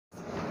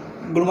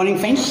Good morning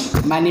friends,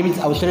 my name is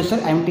Avsar sir.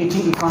 I am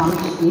teaching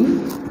economics in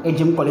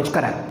HM College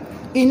Karan.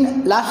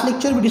 In last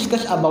lecture we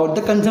discussed about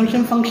the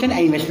consumption function and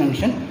investment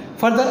function.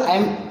 Further I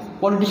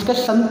want to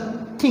discuss some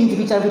things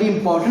which are very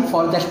important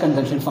for that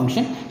consumption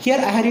function. Here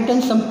I have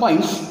written some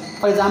points.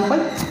 For example,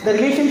 the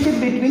relationship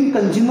between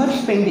consumer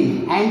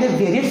spending and the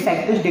various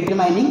factors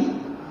determining,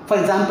 for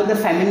example, the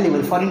family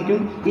level. For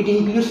instance, it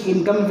includes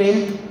income,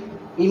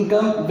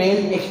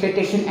 wealth,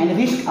 expectation and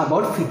risk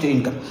about future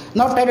income.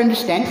 Now try to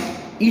understand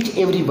each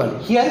every one.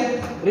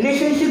 Here,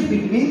 relationship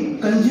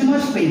between consumer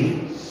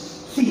spending.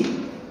 See,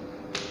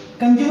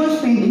 consumer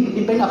spending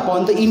depends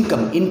upon the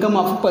income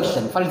of a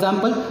person. For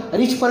example,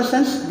 rich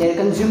persons, their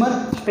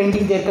consumer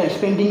spending, their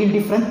spending is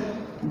different.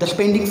 The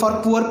spending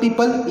for poor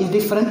people is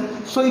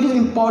different. So it is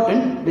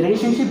important the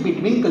relationship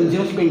between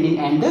consumer spending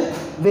and the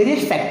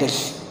various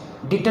factors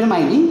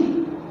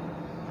determining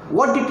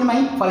what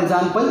determine. For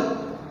example,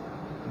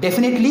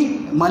 definitely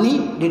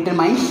money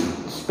determines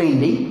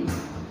spending.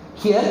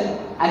 Here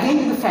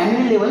again the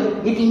family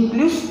level, it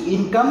includes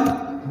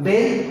income,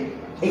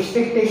 wealth,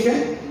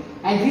 expectation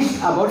and risk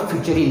about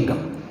future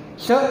income.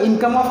 So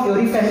income of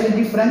every family is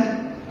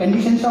different,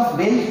 conditions of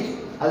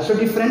wealth also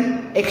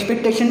different,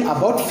 expectation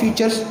about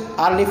futures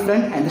are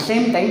different, and the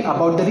same time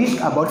about the risk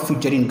about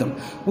future income.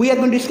 We are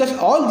going to discuss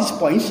all these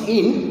points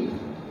in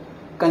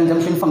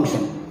consumption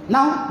function.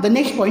 Now the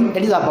next point,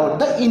 that is about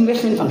the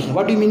investment function.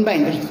 What do you mean by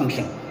investment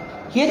function?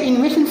 Here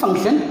investment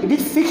function, it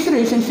is fixed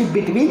relationship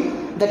between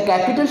the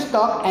capital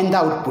stock and the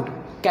output.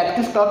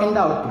 Capital stock and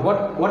the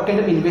output. What kind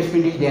of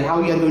investment is there?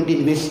 How you are going to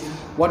invest?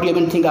 What you are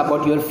going to think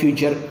about your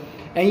future?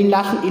 And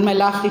in my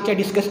last lecture I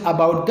discussed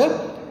about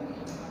the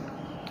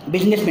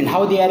businessmen,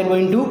 how they are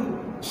going to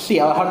see,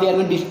 how they are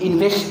going to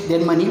invest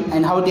their money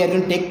and how they are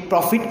going to take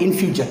profit in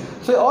future.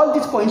 So all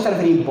these points are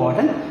very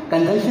important.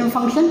 Consumption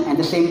function and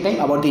the same time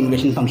about the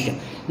investment function.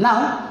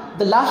 Now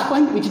the last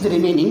point which is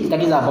remaining,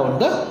 that is about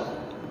the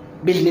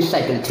business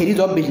cycle, theories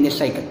of business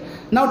cycle.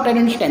 Now try to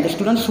understand, the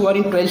students who are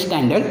in 12th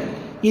standard,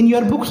 in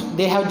your books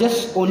they have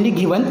just only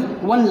given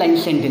one line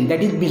sentence,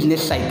 that is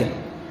business cycle.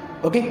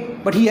 Okay,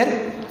 but here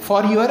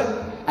for your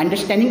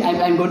understanding I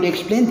am going to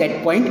explain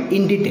that point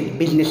in detail,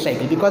 business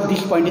cycle, because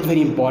this point is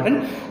very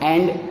important,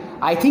 and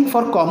I think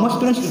for commerce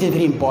students it is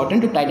very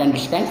important to try to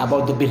understand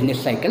about the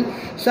business cycle.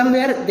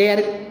 Somewhere they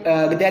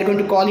are going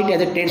to call it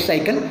as a trade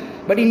cycle,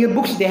 but in your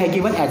books they have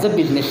given as a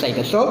business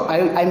cycle. So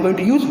I am going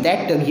to use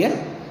that term here,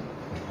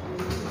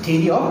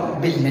 theory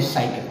of business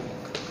cycle.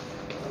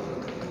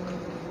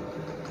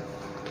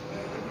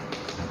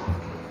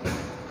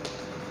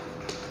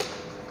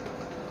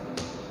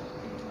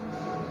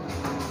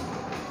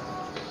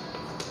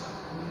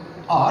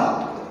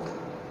 Or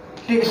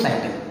trade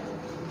cycle.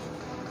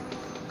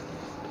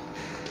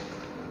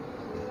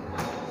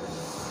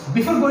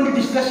 Before going to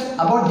discuss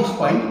about this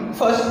point,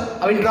 first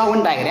I will draw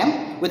one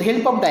diagram. With the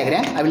help of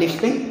diagram I will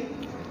explain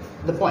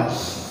the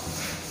points.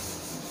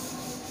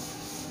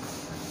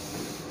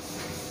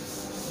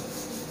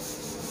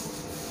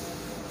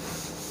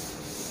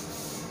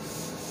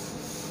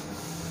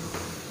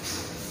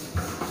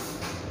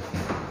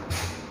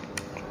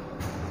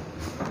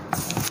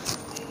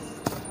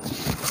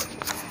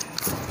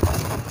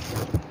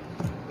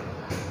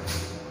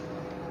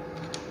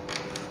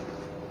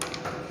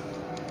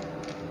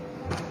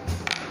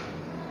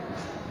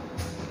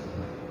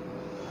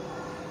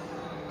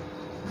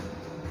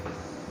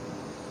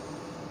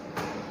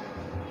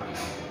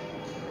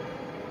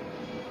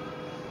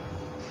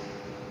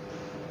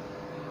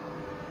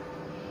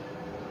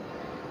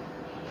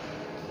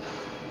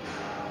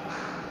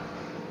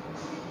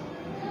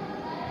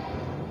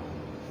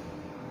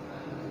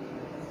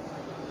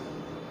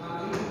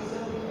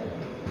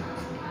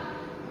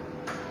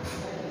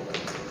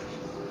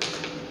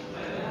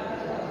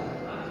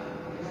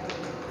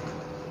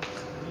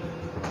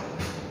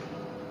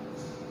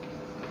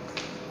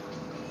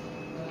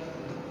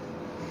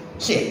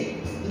 Say,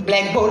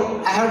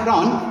 blackboard, I have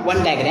drawn one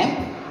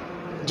diagram,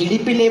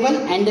 GDP level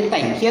and the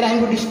time. Here I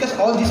am going to discuss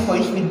all these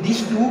points with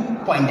these 2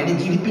 points, that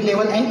is GDP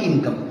level and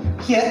income.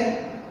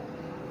 Here,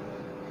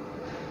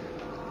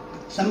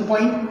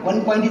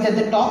 one point is at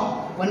the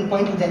top, one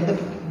point is at the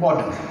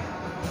bottom.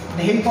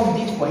 The help of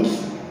these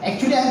points,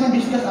 actually I am going to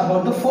discuss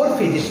about the 4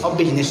 phases of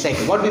business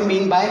cycle. What we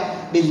mean by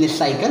business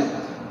cycle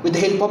with the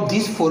help of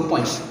these 4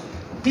 points.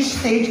 This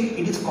stage,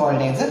 it is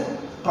called as a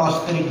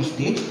prosperity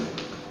stage,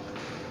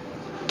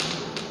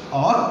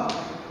 or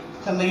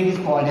somewhere it is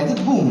called as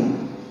a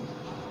boom.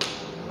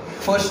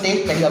 First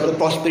stage, that is about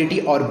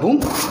prosperity or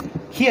boom.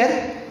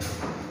 Here,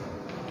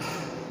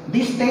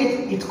 this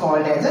stage is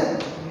called as a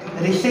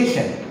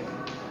recession.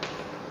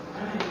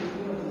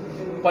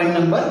 Point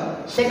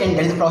number second,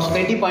 that is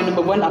prosperity. Point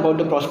number 1 about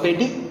the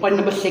prosperity. Point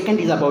number 2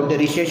 is about the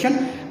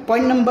recession.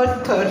 Point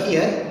number 3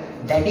 here,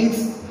 that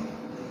is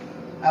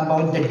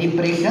about the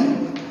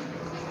depression.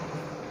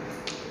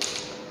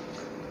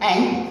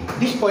 And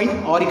this point,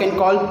 or you can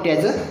call it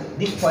as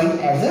this point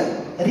as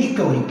a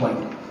recovery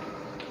point.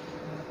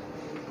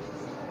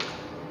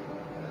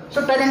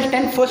 So try to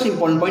understand first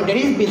important point, that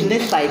is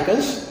business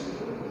cycles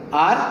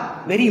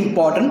are very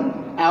important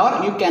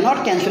or you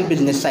cannot cancel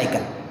business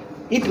cycle.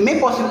 It may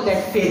possible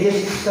that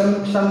phases,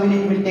 some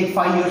it will take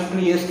 5 years, 2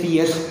 years, 3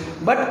 years,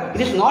 but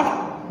it is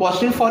not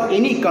possible for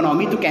any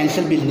economy to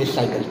cancel business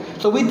cycles.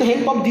 So with the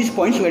help of these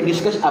points, we will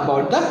discuss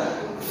about the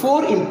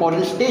 4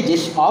 important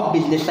stages of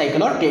business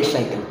cycle or trade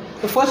cycle.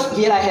 So first,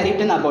 here I have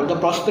written about the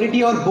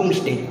prosperity or boom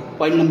stage,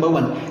 point number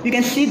 1. You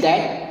can see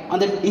that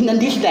in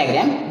this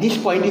diagram, this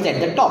point is at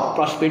the top,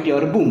 prosperity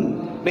or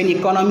boom. When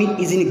economy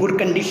is in good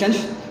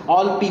conditions,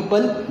 all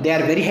people, they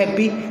are very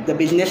happy, the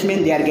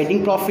businessmen, they are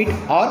getting profit,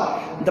 or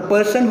the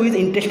person who is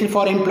interested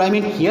for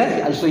employment,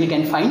 here also you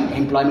can find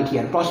employment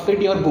here,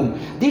 prosperity or boom.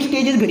 This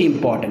stage is very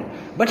important.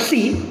 But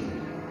see,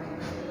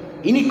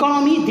 in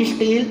economy, this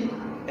stage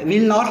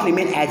will not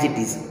remain as it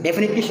is.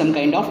 Definitely some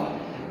kind of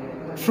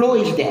flow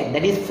is there.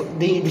 That is,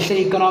 this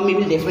economy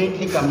will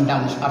definitely come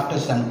down after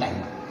some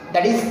time.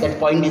 That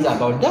point is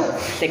about the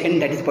second,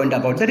 that is point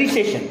about the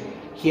recession.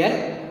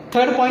 Here,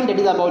 third point, that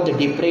is about the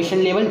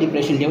depression level,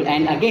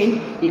 and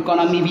again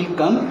economy will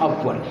come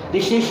upward.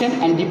 Recession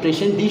and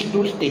depression, these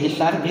 2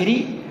 stages are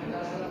very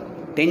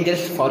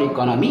dangerous for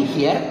economy.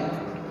 Here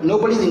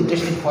nobody is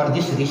interested for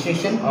this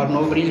recession, or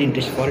nobody is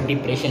interested for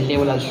depression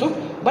level also,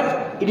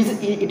 but it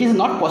is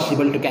not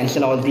possible to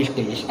cancel all these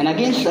stages, and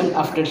again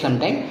after some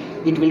time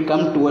it will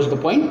come towards the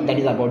point that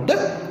is about the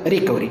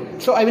recovery.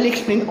 So I will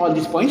explain all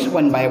these points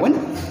one by one.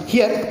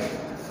 Here,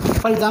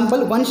 for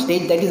example, one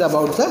stage, that is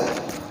about the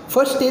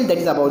first stage, that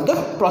is about the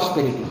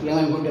prosperity. Here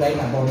I am going to write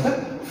about the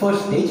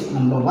first stage,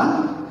 number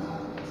 1,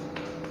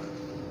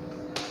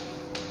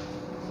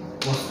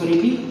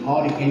 prosperity,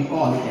 or you can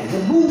call it as a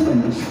boom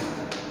condition.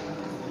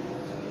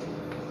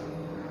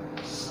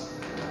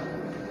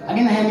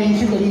 Again, I have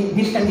mentioned that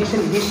this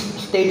condition,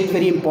 this stage is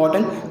very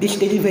important. This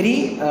stage is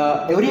very,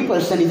 every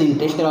person is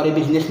interested, or a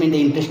businessman is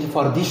interested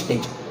for this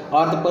stage,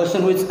 or the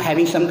person who is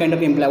having some kind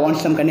of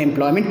wants some kind of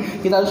employment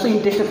is also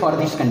interested for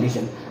this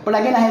condition. But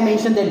again, I have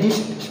mentioned that this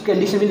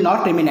condition will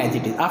not remain as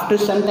it is. After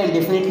some time,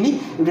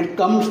 definitely it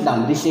comes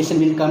down. Recession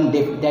will come.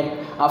 That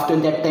after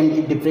that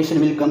time,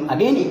 depression will come.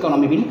 Again,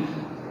 economy will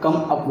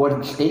come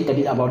upward stage. That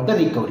is about the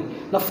recovery.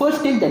 The first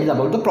stage, that is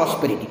about the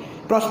prosperity.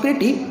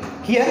 Prosperity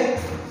here,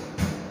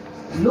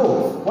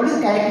 low. What is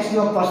the characteristic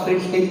of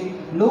prosperity stage?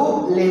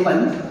 Low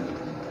level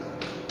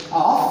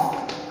of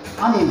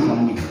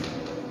unemployment.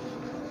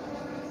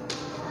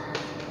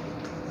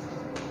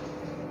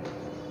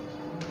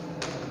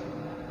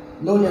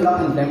 Low level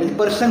of employment. The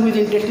person who is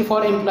interested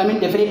for employment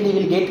definitely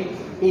will get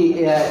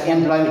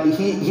employment.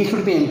 He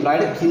should be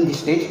employed in this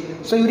stage.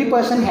 So every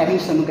person having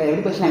some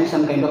kind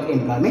of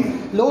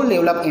employment. Low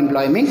level of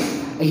employment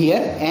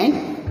here,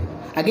 and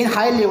again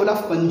high level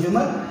of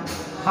consumer,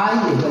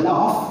 high level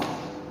of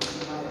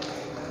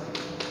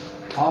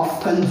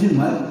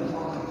consumer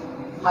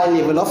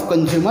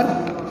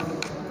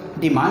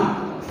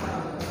demand.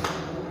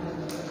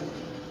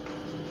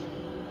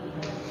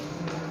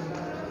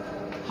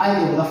 High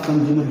level of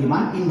consumer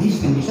demand. In this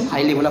condition,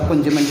 high level of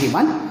consumer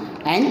demand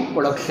and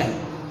production.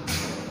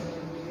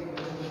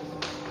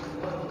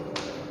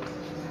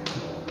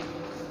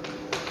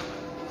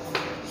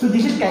 So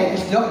this is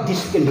characteristic of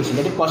this condition,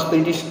 that is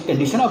prosperity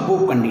condition or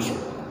boom condition.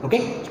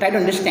 Okay, try to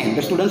understand.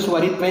 The students who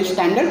are in 12th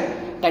standard,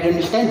 try to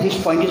understand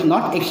this point is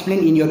not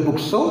explained in your book.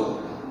 So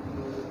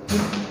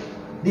keep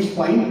this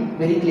point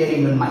very clear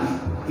in your mind.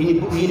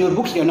 In your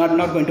books, you are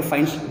not going to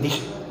find this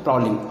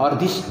problem or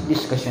this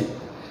discussion.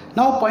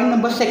 Now point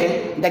number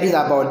 2, that is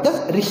about the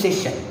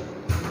recession.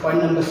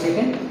 Point number 2,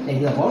 that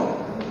is about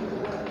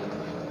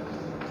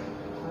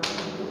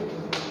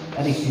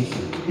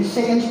recession. This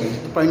second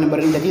stage, point number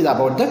 8, that is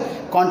about the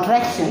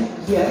contraction.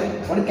 Here,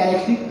 what is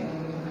characteristic?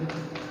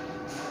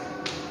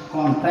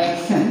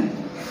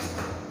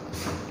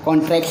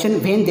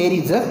 Contraction when there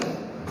is a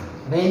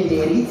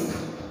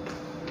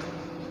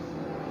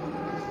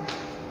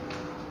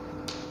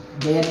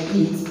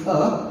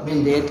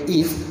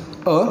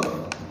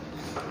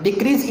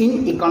decrease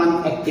in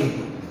economic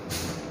activity.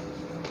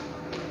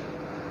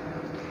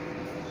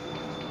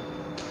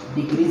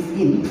 Decrease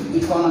in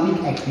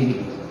economic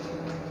activity.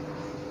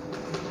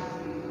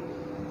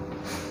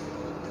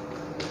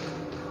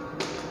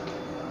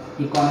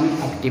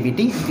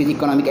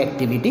 Economic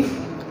activity.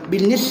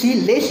 Business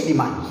see less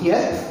demand.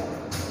 Here,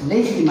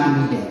 less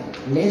demand is there.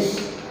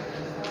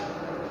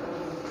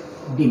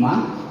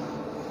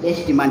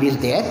 Less demand is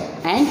there,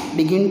 and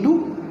begin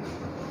to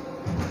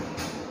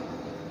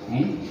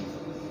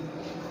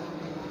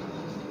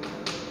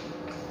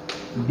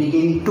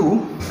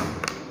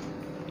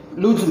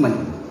lose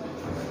money.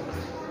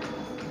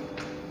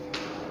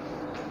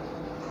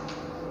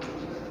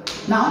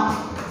 Now,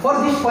 for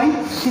this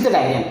point, see the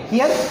diagram.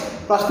 Here,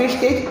 prosperity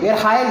stage where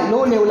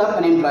low level of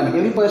unemployment.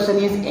 Every person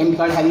is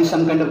employed, having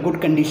some kind of good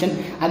condition.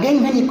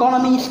 Again, when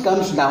economy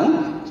comes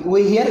down,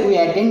 we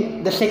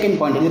attend the second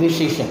point, the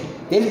recession.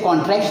 There is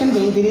contraction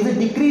when there is a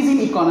decrease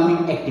in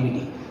economic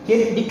activity.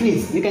 Here,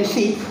 decrease. You can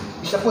see.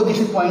 Suppose this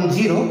is 0.0,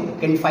 you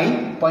can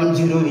find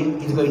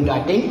 0.0 is going to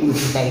attain in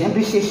this diagram,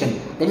 recession.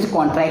 That is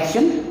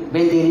contraction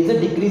when there is a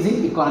decrease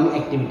in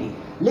economic activity.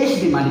 Less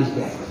demand is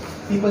there.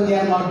 People, they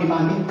are not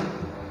demanding,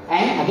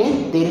 and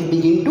again they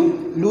begin to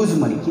lose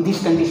money.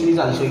 This condition is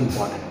also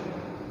important.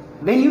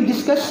 When you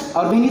discuss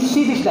or when you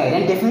see this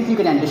diagram, definitely you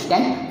can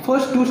understand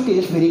first two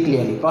stages very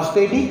clearly.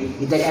 Prosperity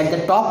is at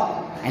the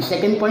top, and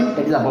second point,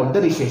 that is about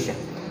the recession.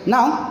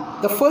 Now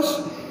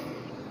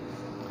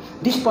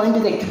this point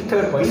is actually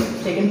third point.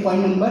 Second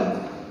point number,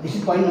 this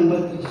is point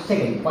number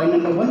second. Point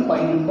number 1,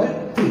 point number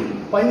 3.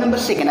 Point number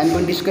second, I am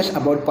going to discuss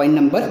about point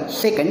number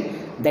second,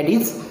 that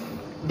is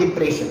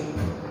depression.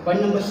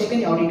 Point number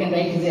second, or you can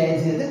write here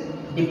as the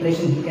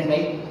depression. You can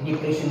write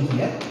depression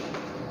here,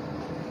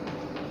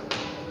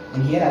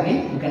 and here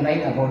again you can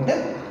write about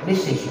the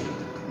recession.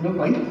 No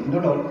point, no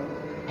doubt.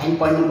 And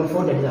point number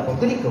 4, that is about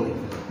the recovery.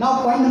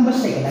 Now point number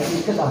second, I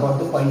discuss about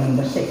the point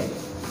number second.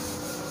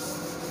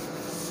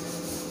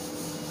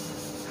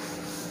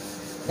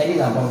 That is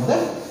about the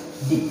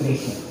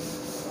depression.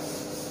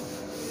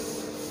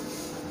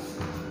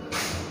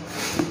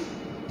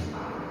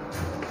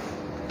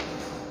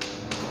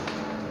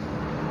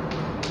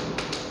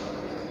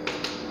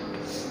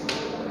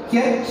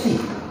 Here, see.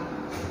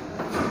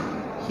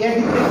 Here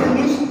depression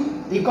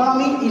means the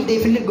economy is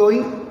definitely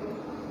going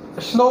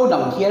slow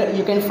down. Here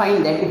you can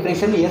find that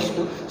depression, yes.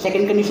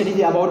 Second condition is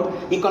about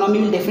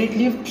economy will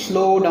definitely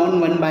slow down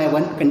one by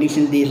one.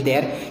 Condition is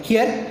there.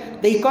 Here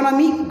the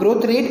economy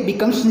growth rate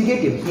becomes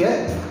negative.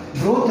 Here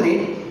growth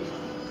rate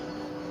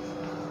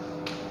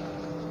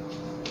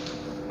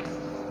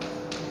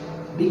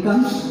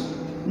becomes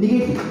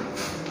negative.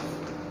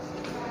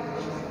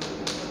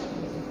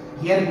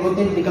 Here growth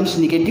rate becomes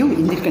negative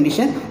in this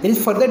condition. There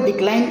is further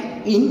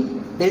decline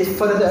in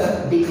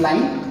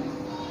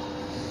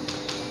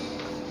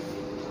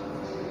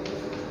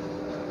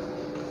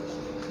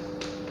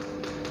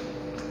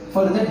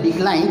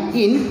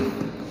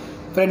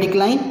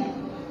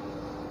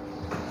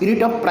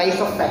unit of price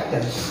of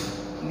factors.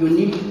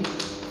 Unit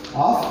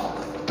of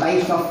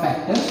price of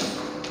factors.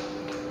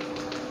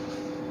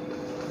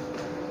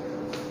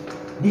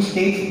 This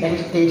stage, that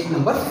is stage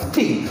number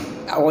 3.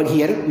 Over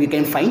here we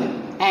can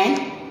find,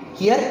 and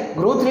here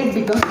growth rate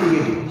becomes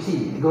negative.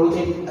 See, growth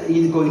rate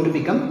is going to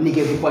become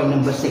negative. Point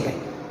number second.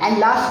 And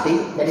last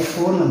stage, that is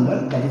 4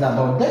 number, that is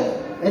about the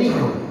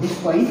recovery. This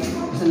point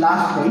is the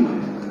last point.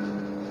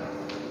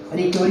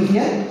 Recovery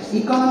here,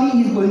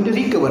 economy is going to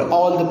recover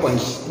all the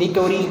points.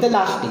 Recovery is the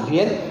last stage.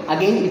 Here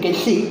again you can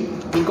see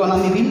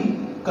economy will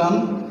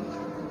come,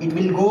 it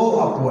will go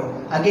upward.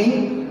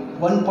 Again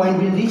one point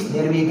will reach,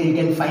 there you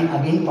can find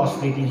again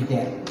prosperity is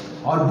there,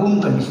 or boom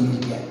condition is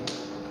there.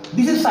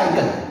 This is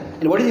cycle.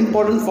 And what is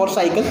important for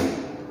cycle?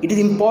 It is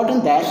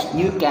important that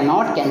you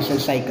cannot cancel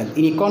cycle.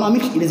 In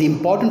economics, it is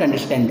important to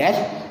understand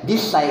that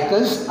these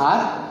cycles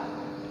are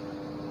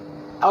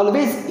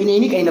always in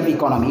any kind of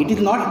economy. It is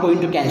not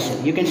going to cancel.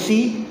 You can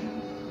see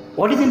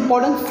what is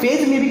important.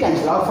 Phase may be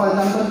cancelled. Or for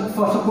example,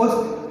 for suppose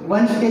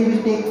one stage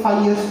will take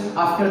 5 years.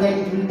 After that,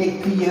 it will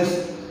take 3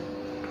 years.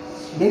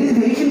 There is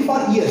variation for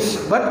years,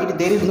 but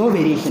there is no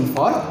variation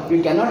for,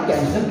 you cannot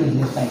cancel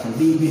business cycle.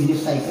 These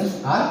business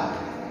cycles are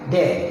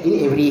there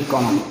in every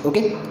economy.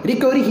 Okay.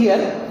 Recovery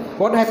here,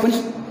 what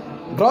happens?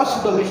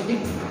 Gross domestic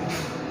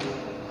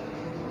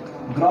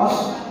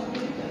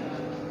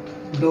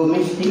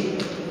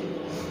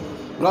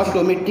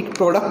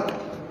product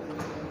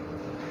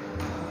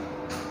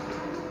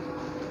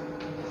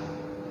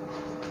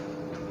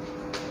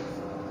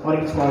or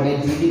it's called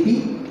as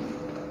GDP.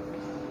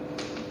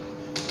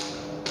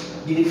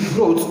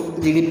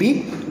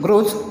 GDP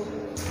growth,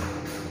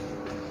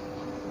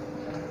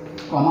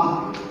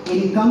 comma,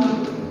 income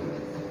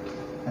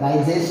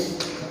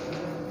rises,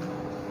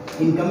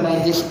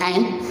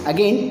 and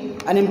again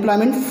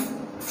unemployment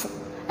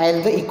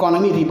as the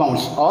economy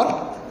rebounds or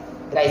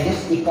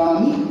rises.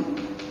 Economy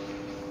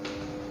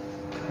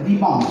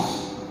rebounds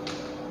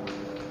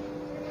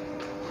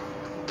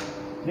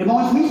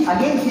means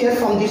again here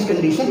from this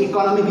condition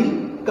economy will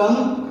come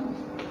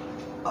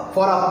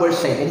for upward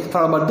side. It is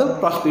for about the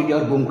prosperity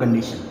or boom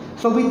condition.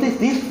 So with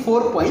these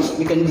 4 points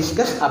we can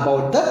discuss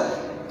about the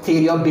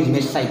theory of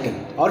business cycle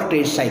or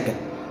trade cycle,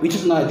 which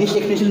is not, this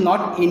explanation is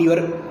not in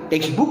your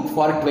textbook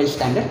for 12th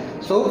standard.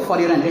 So for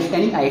your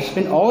understanding, I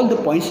explain all the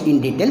points in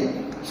detail.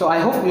 So I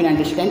hope you will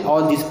understand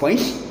all these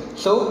points.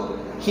 So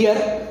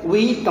here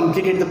we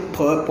completed the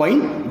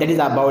point, that is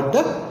about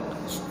the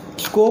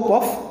scope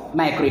of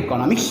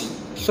macroeconomics.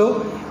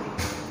 So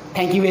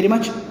thank you very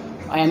much.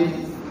 I am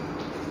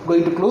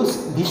going to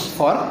close this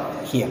for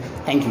here.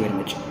 Thank you very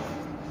much.